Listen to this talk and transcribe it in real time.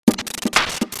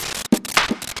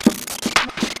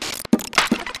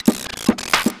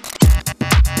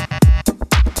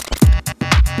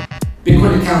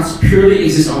Bitcoin accounts purely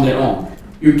exist on their own.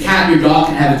 Your cat, your dog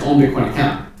can have its own Bitcoin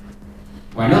account.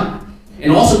 Why not? It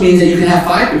also means that you can have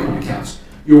 5 Bitcoin accounts.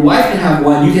 Your wife can have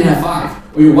 1, you can have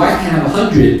 5. Or your wife can have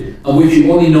 100, of which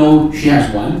you only know she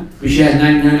has 1, but she has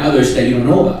 99 others that you don't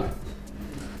know about.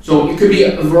 So it could be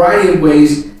a variety of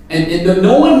ways, and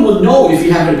no one will know if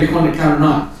you have a Bitcoin account or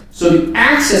not. So the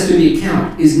access to the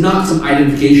account is not some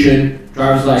identification,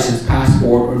 driver's license,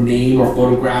 passport, or name, or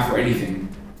photograph, or anything.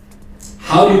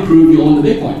 How do you prove you own the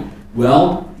Bitcoin?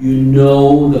 Well, you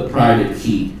know the private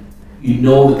key. You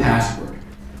know the password.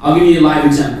 I'll give you a live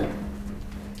example.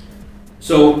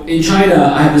 So in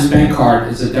China, I have this bank card.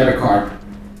 It's a debit card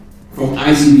from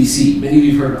ICBC. Many of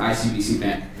you have heard of ICBC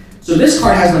Bank. So this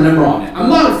card has my number on it. I'm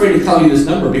not afraid to tell you this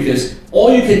number because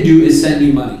all you can do is send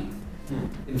me money.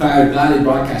 In fact, I would gladly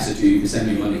broadcast it to you. You can send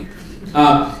me money.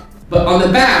 But on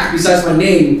the back, besides my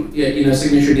name,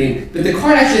 signature name, but the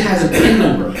card actually has a PIN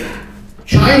number.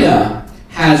 China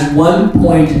has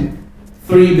 1.3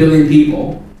 billion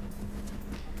people.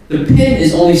 The PIN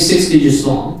is only 6 digits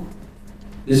long.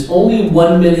 There's only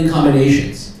 1 million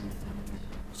combinations.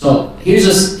 So here's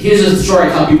a story I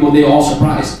tell people, they're all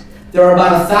surprised. There are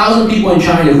about 1,000 people in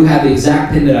China who have the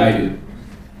exact PIN that I do.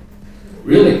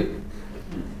 Really?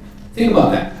 Think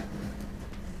about that.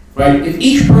 Right? If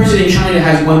each person in China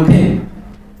has 1 PIN,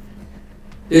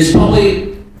 there's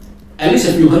probably at least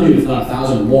a few hundred, if not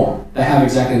 1,000 more, that have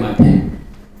exactly my PIN.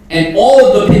 And all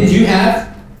of the PINs you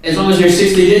have, as long as they're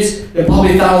 6 digits, there are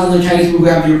probably thousands of Chinese people who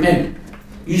have your PIN.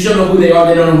 You just don't know who they are,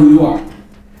 they don't know who you are.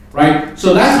 Right?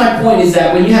 So that's my point, is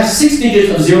that when you have 6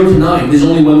 digits of 0 to 9, there's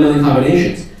only 1 million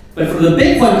combinations. But for the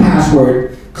Bitcoin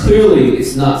password, clearly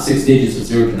it's not 6 digits of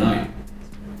 0 to 9.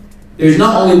 There's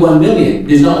not only 1 million,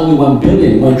 there's not only 1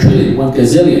 billion, 1 trillion, 1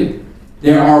 gazillion.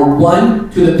 There are 1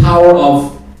 to the power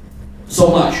of so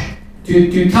much.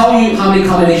 To tell you how many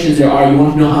combinations there are, you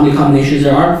want to know how many combinations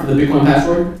there are for the Bitcoin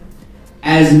password?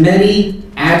 As many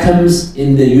atoms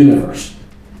in the universe.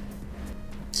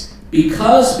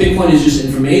 Because Bitcoin is just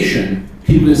information,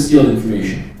 people can steal the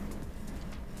information.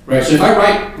 Right? So if I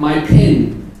write my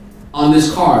PIN on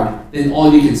this card, then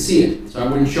all you can see it. So I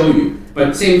wouldn't show you.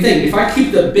 But same thing, if I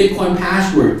keep the Bitcoin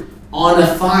password on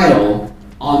a file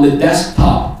on the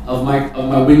desktop of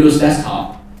my Windows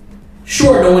desktop,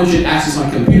 sure, no one should access my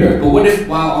computer. But what if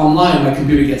while online my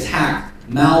computer gets hacked,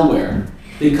 malware,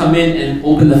 they come in and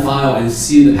open the file and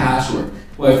see the password?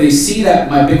 Well, if they see that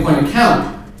my Bitcoin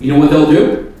account, you know what they'll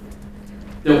do?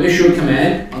 They'll issue a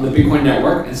command on the Bitcoin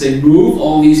network and say, move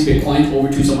all these Bitcoins over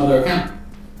to some other account.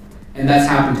 And that's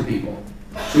happened to people.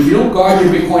 So if you don't guard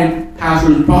your Bitcoin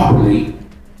password properly,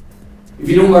 if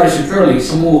you don't guard it securely,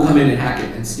 someone will come in and hack it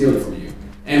and steal it from you.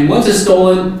 And once it's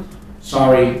stolen,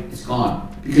 sorry, it's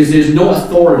gone. Because there's no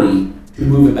authority to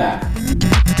move it back.